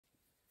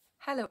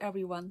Hello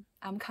everyone,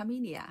 I'm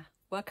Camelia.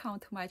 Welcome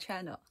to my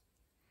channel.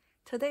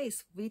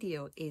 Today's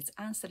video is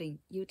answering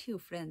YouTube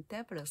friend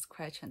Debra's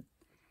question.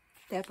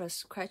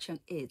 Debra's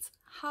question is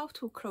how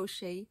to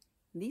crochet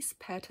this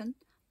pattern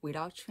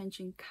without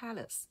changing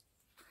colors.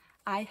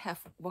 I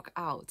have worked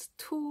out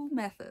two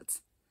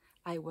methods.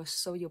 I will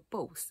show you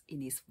both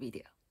in this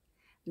video.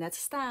 Let's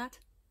start.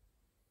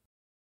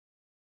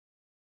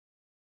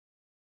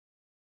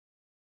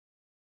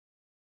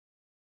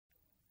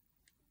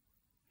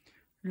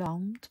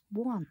 Round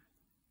 1.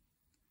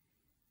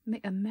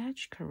 Make a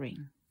magic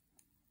ring.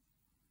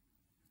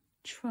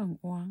 Chain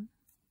 1.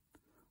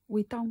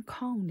 We don't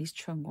count this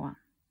chain 1.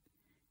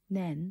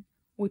 Then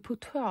we put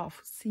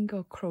 12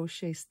 single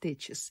crochet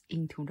stitches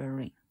into the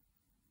ring.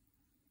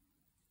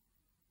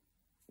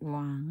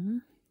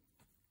 1,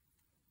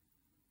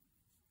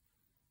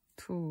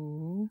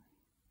 2,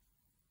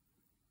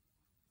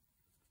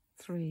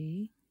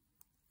 3,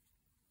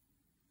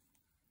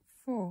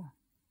 4,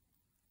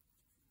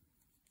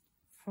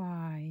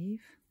 5,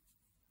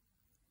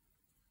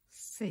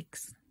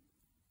 6,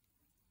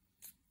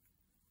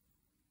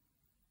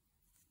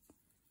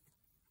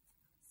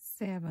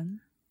 7,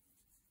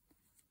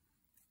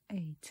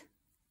 8,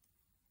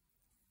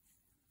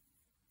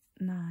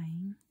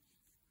 9,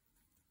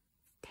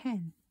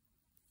 10,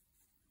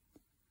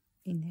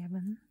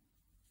 11,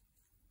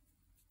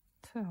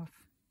 12.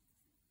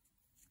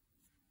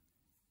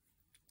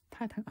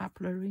 Tighten up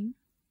the ring.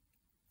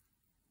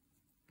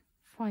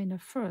 Find the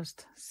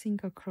first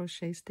single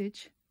crochet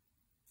stitch,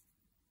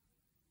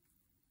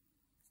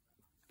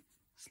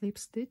 slip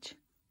stitch,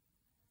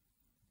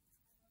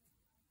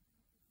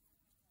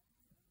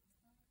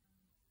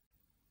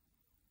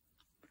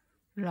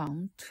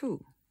 round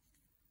 2,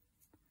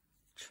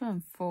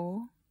 chain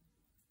 4,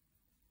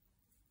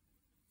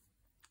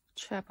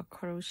 treble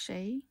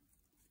crochet,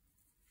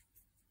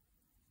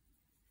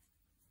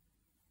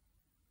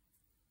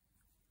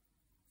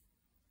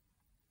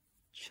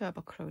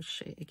 treble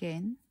crochet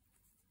again,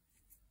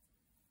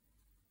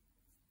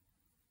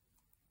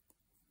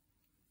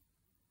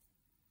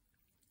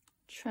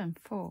 chain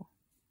 4,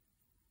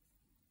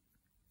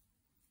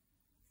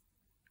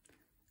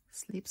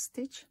 slip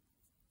stitch,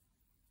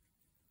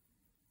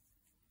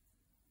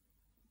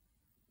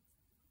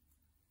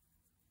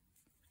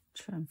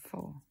 chain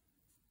 4,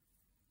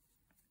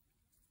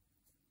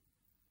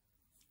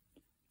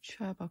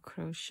 treble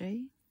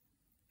crochet,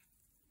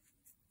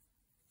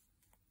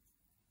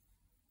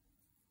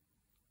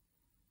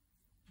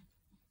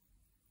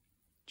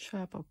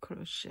 treble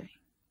crochet,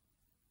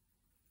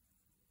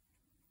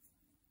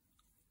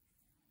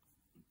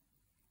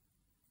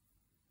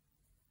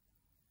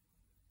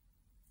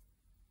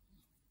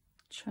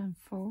 chain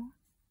 4,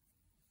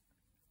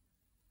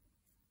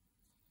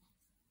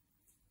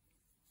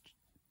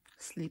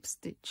 slip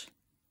stitch,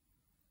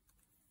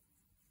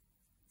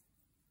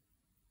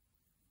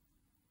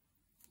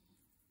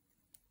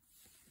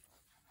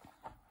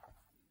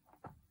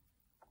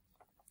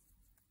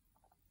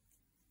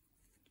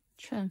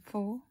 chain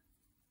 4,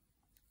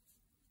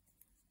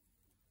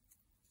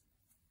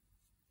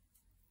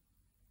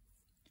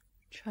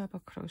 treble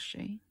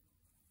crochet,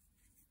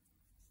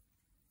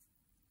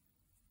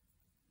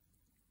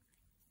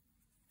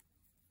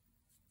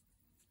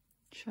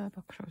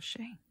 treble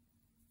crochet,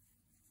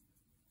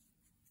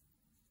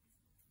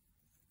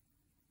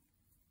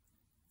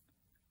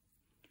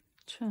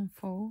 chain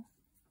 4,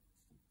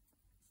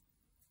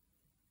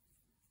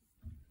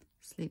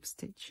 slip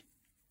stitch,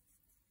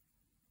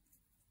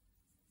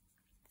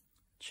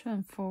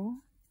 chain 4,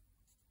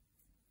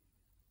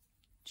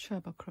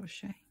 treble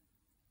crochet,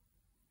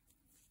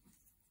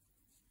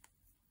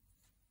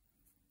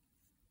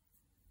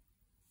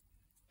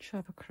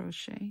 treble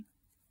crochet,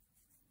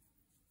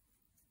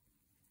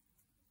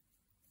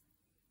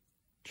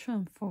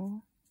 chain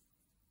 4,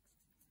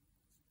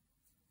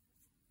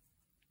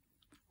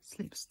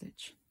 slip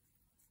stitch.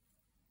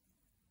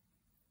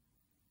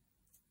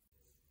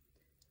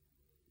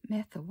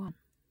 Method 1,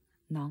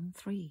 round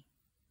 3,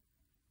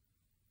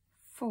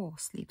 4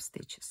 slip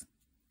stitches.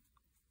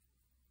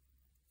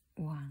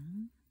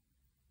 1,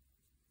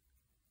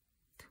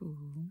 2,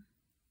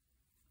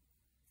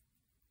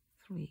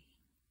 3,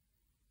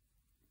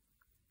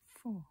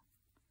 4.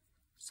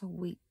 So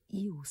we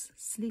use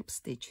slip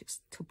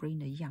stitches to bring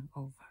the yarn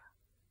over.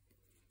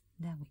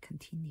 Then we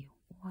continue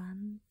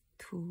 1,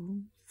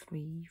 2,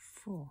 3,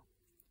 4,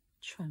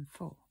 chain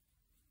 4,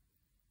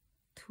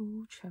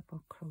 2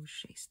 treble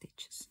crochet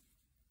stitches,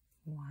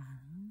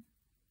 1,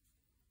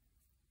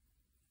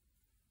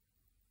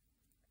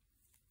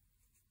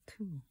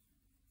 2,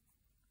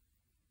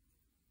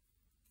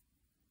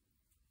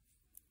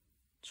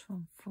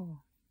 chain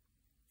 4,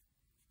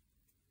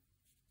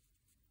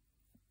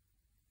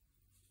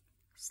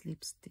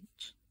 slip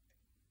stitch,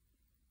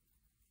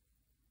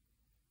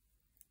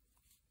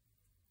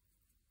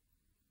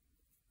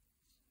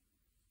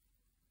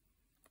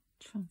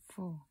 chain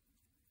 4,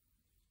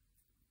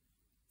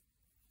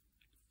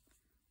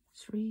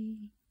 3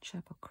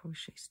 treble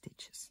crochet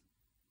stitches,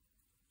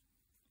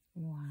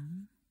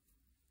 1,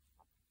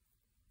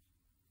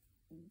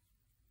 2,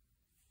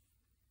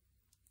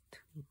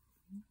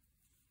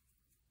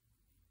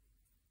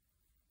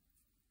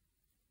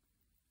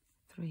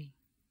 3,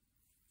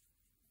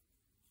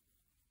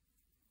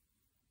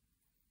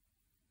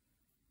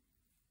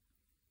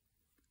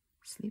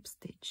 slip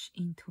stitch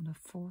into the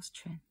 4th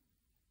chain.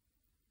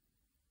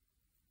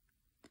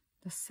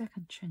 The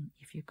 2nd chain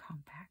if you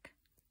come back.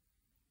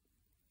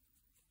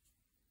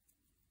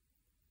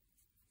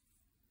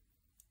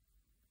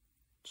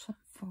 Chain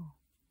 4,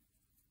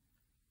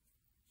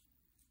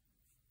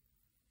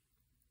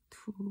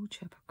 2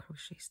 treble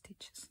crochet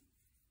stitches.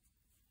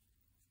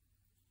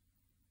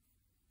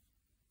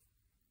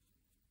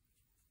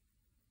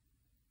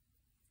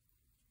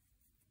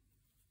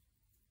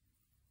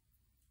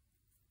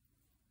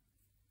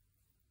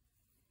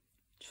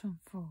 Chain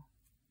 4,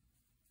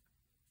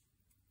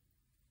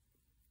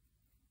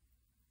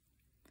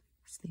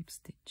 slip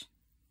stitch,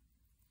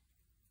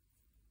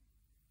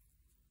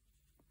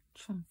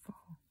 chain 4,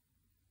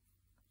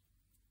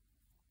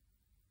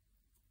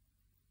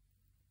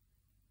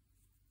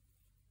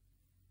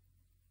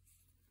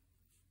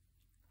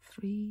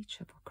 3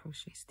 treble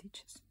crochet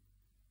stitches.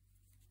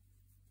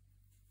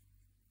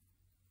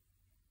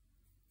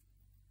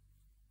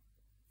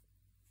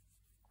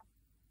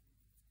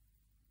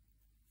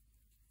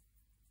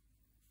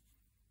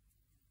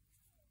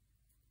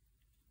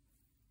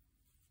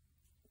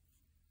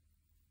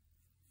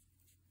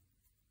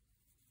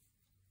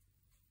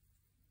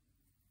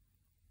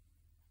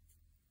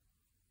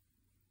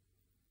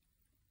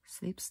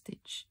 Slip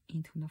stitch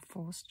into the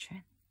 4th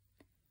chain,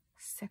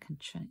 2nd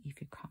chain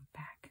if you come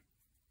back.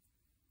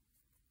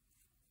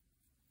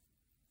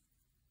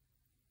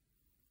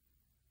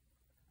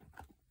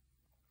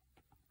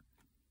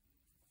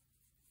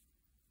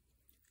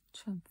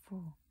 Chain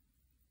 4,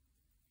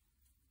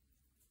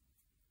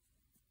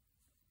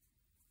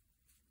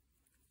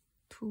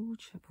 2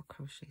 treble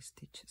crochet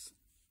stitches.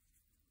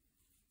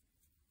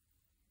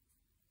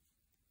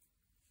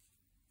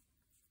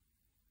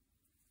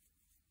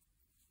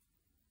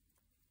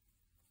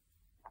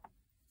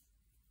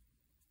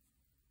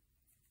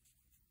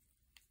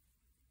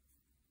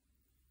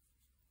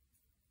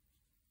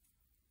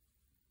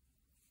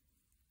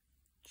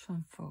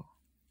 Chain 4,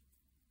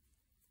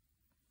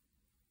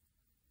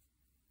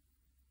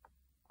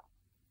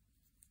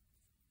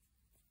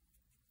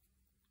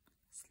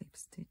 slip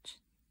stitch,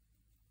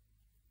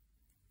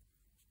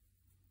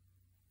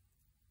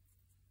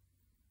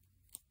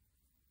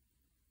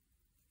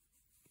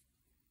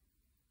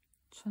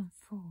 chain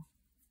 4,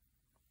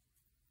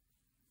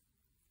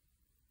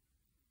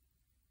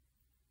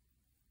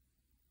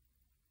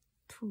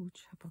 2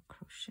 treble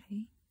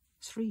crochet,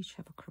 3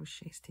 treble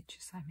crochet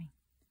stitches,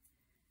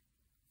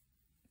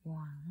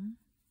 1,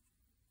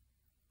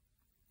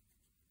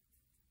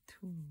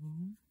 2,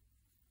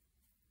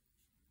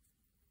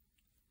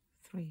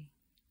 3,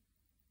 4,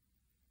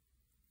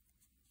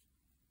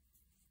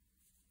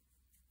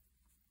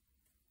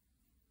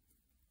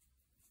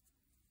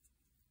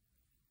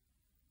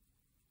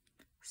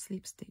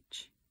 slip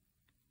stitch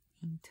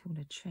into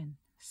the chain,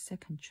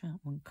 2nd chain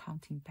when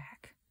counting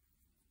back.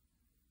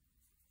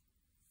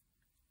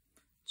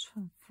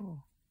 Chain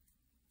 4,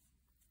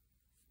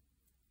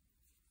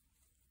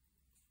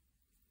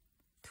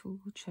 2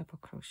 treble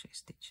crochet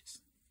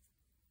stitches.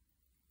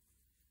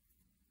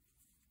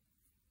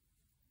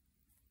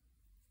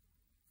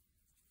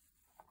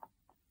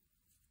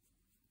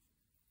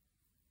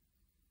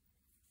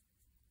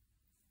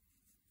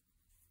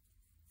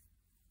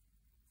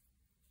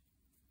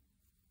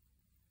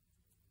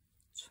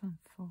 Chain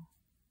 4,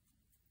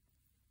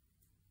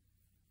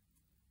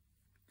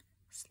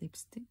 slip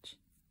stitch,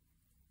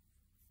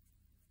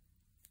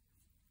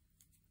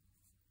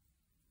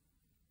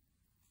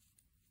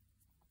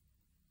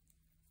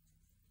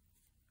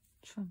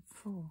 chain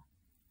 4,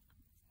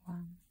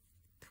 1,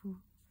 2,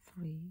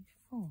 3,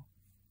 4,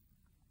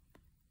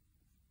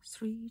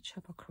 3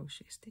 treble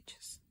crochet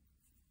stitches.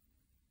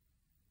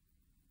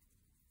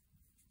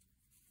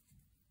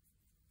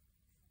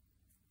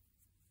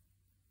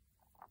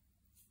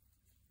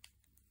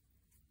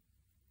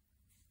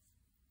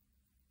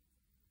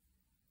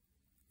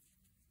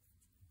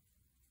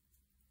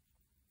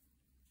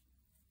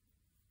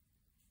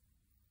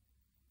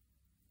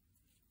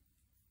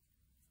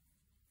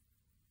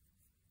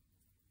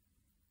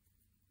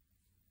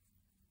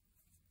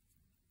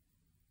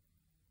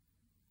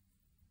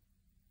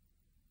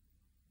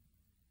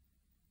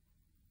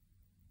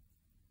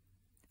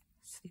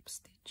 Slip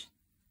stitch,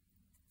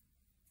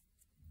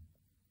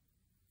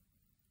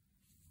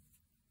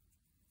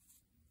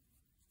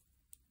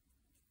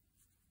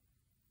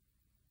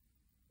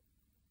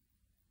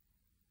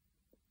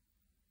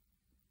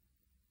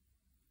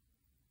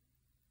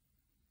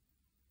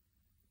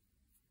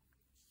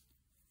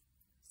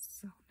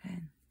 so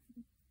then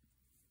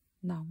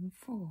now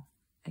 4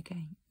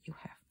 again you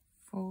have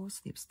 4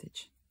 slip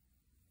stitch.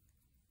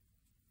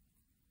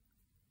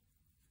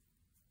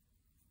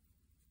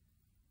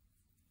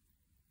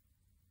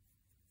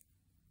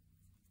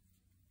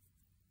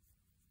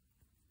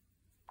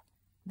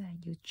 Then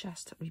you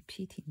just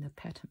repeating the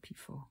pattern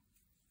before.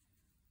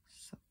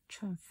 So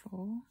chain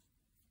 4,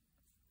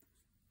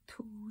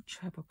 2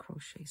 treble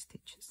crochet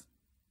stitches.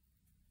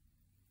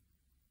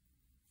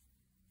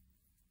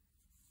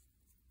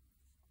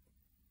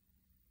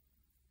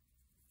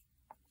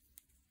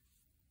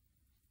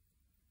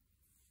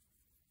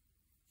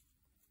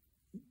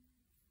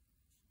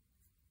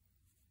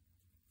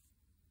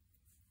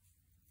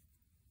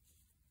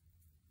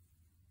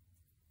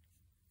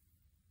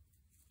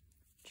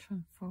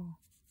 Chain 4,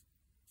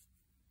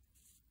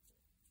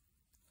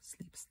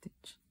 slip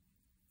stitch,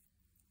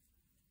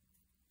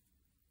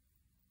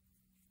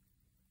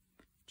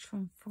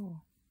 chain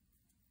 4,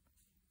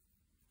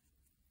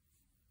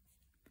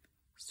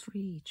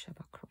 3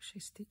 treble crochet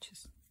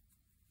stitches,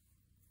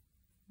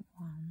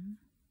 1,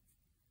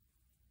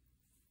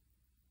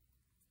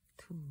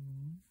 2,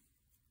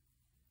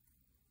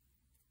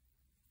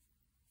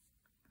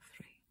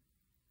 3.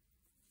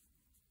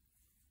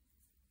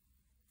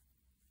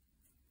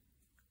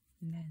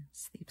 Then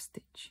slip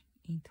stitch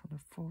into the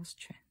 4th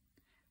chain,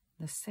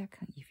 the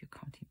second if you're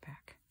counting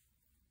back.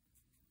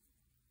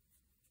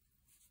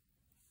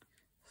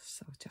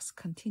 So just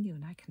continue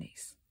like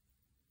this.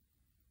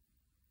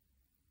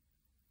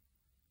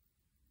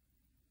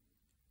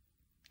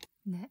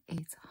 That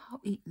is how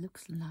it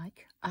looks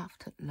like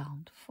after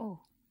round 4.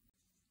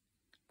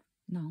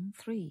 Round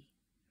 3,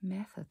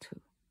 method 2.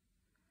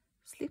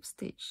 Slip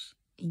stitch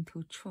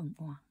into chain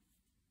 1,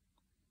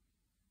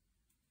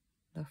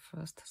 the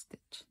first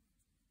stitch.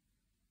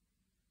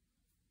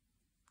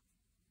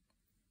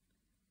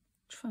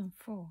 Chain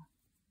 4,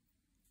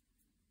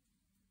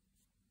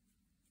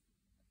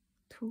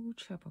 2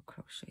 treble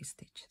crochet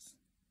stitches.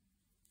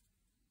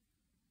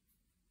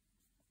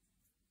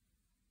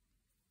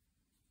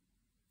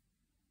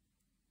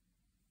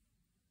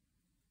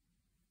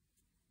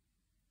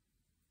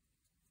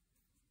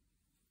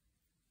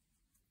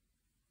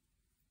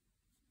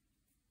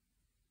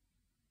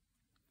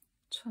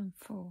 Chain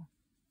 4,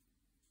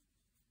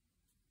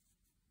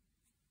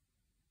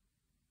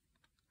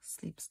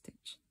 slip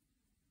stitch,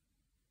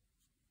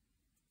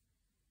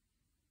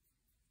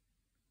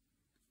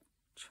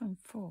 chain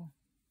 4,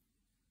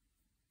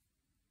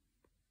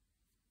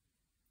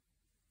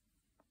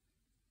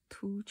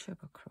 2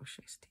 treble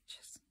crochet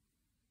stitches.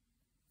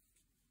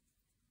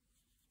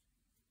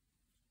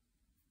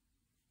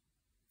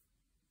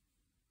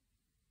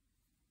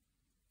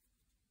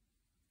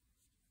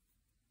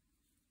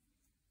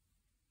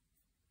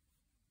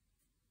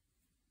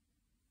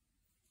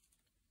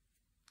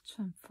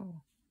 Chain 4,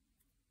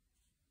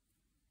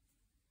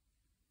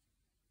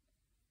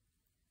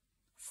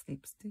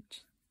 slip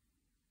stitch,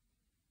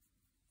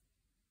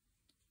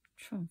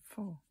 chain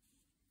 4,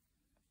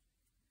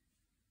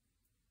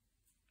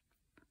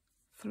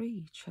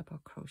 3 treble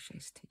crochet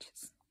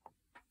stitches.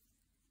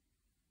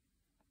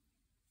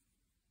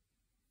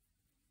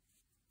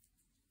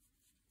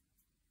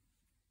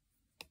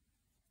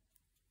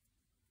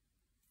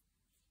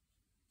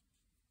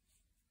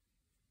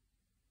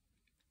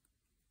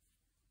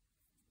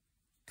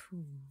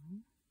 Two,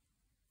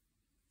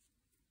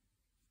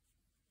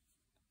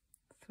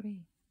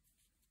 3,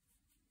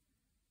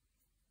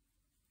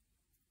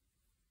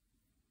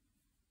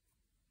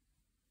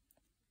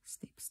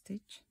 slip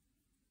stitch,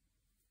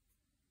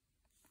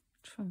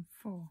 chain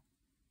 4,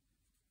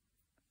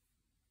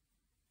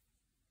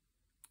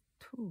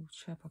 2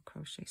 treble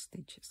crochet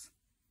stitches,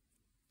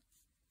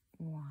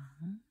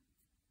 1,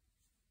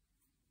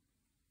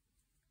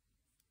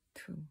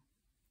 2,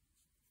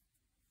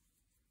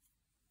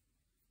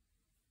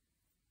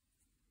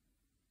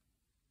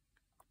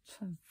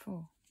 chain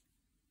 4,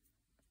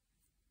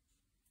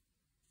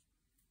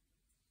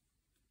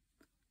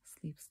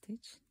 slip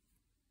stitch,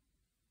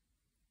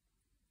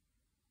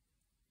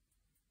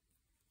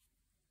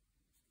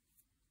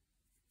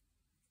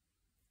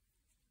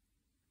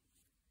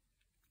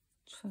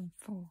 chain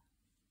 4,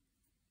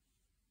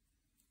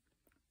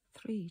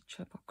 3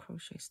 treble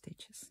crochet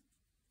stitches,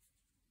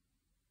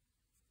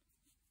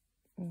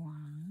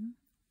 1,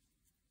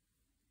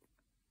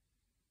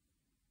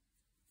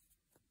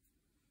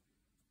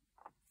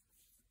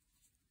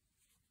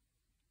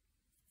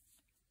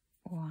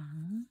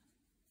 1,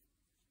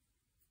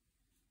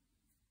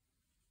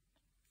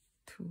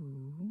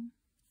 2,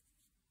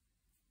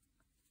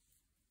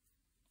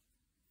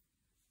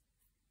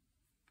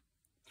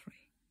 3.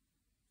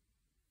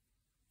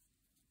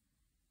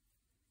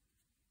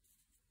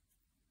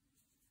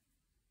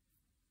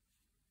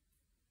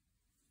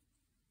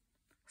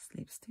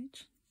 Slip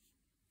stitch,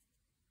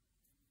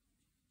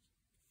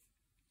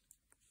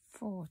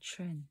 4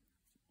 chain,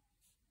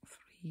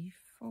 3,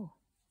 4,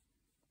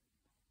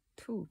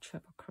 2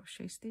 treble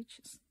crochet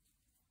stitches,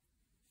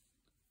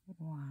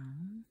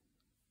 1,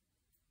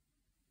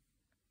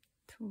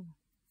 2,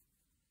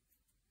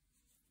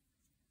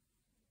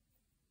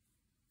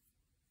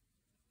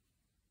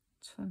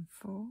 chain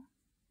 4,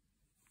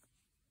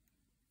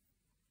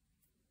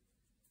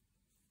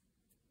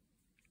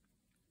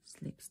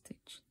 slip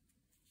stitch,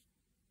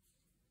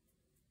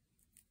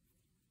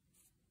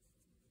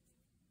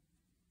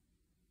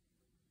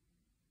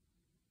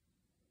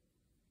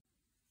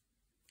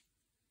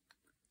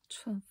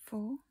 chain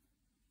 4,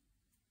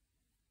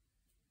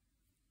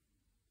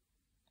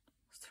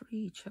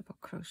 3 treble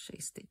crochet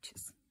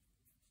stitches,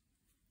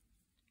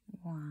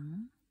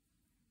 1,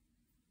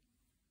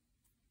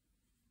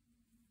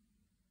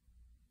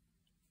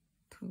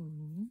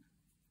 2,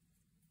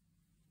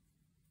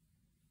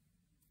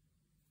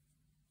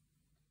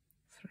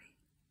 3.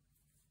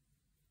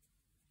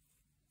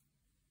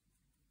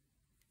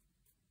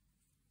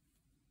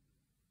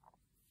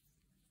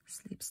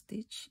 Slip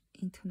stitch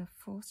into the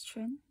 4th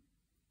chain,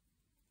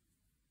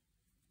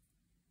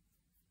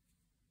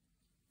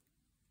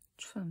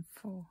 chain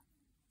 4,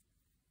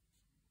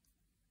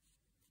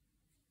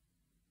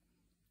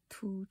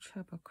 2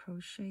 treble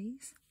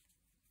crochets,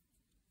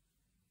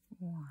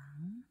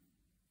 1,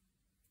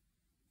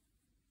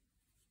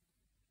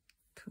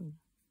 2,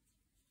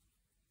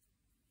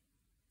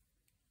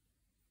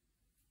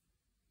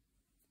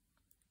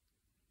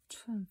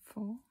 chain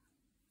 4,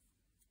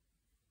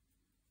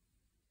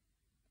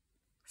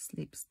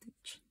 slip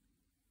stitch,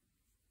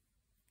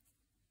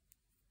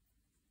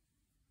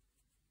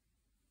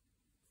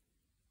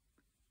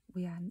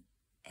 we are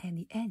at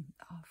the end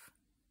of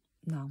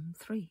round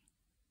 3.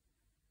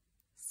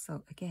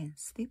 So again,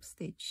 slip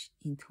stitch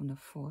into the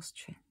 4th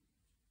chain,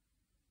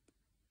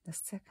 the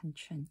 2nd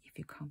chain if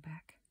you come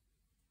back.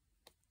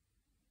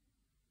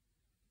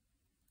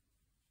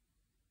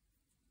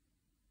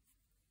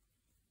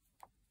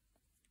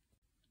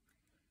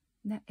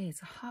 That is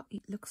how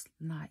it looks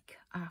like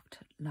after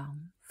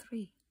round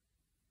 3.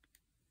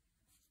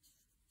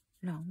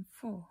 Round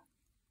 4,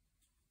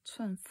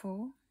 chain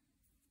 4,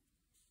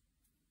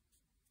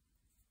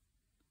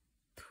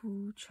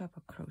 2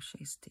 treble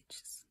crochet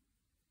stitches,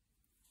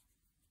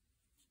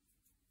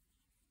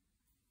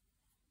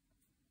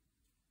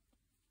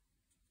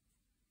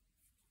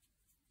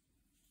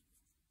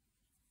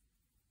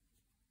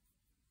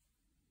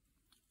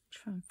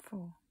 chain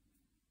 4,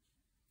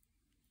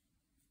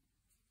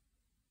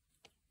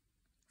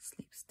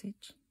 slip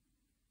stitch,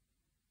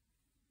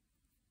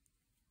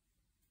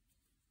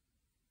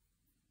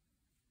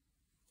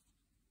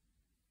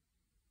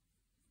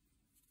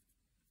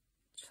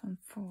 chain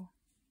 4,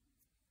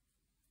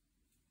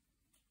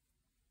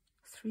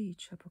 3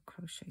 treble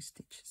crochet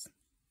stitches,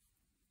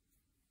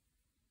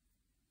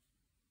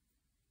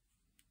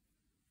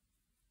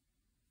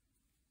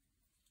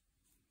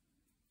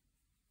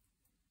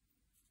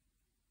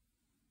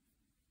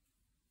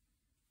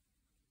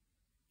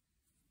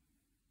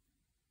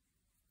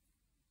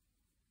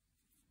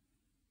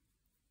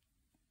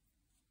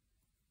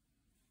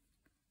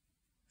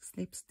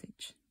 slip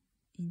stitch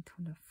into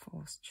the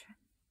 4th chain,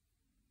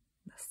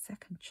 the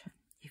 2nd chain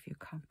if you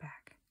come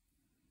back.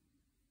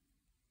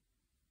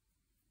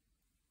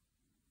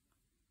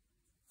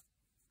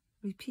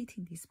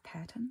 Repeating this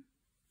pattern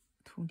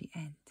to the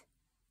end.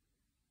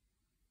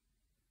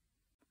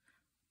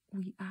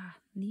 We are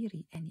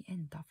nearly at the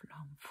end of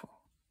round 4.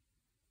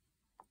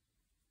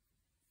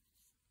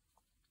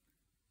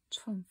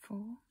 Chain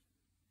 4,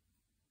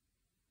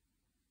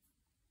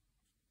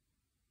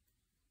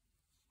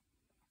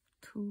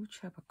 2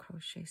 treble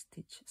crochet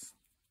stitches,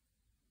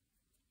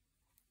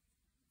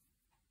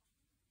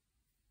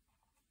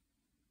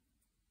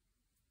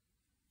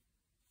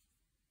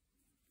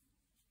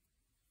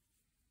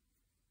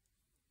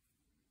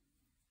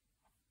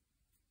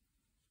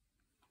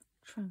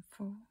 chain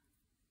 4,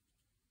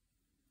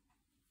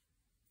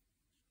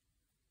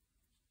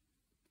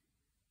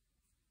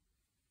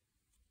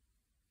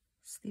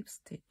 slip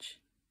stitch,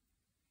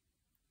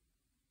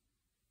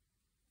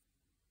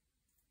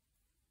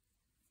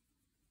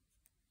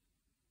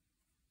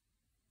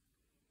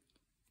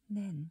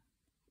 then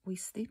we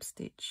slip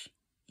stitch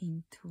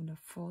into the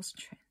 4th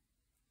chain,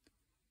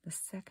 the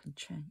 2nd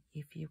chain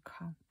if you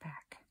count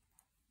back.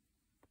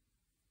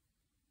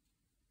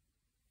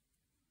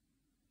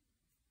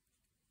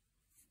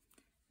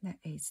 That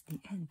is the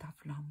end of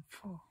round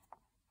 4.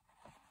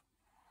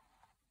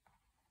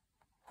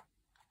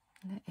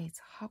 That is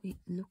how it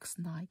looks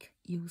like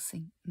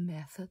using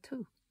method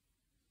 2.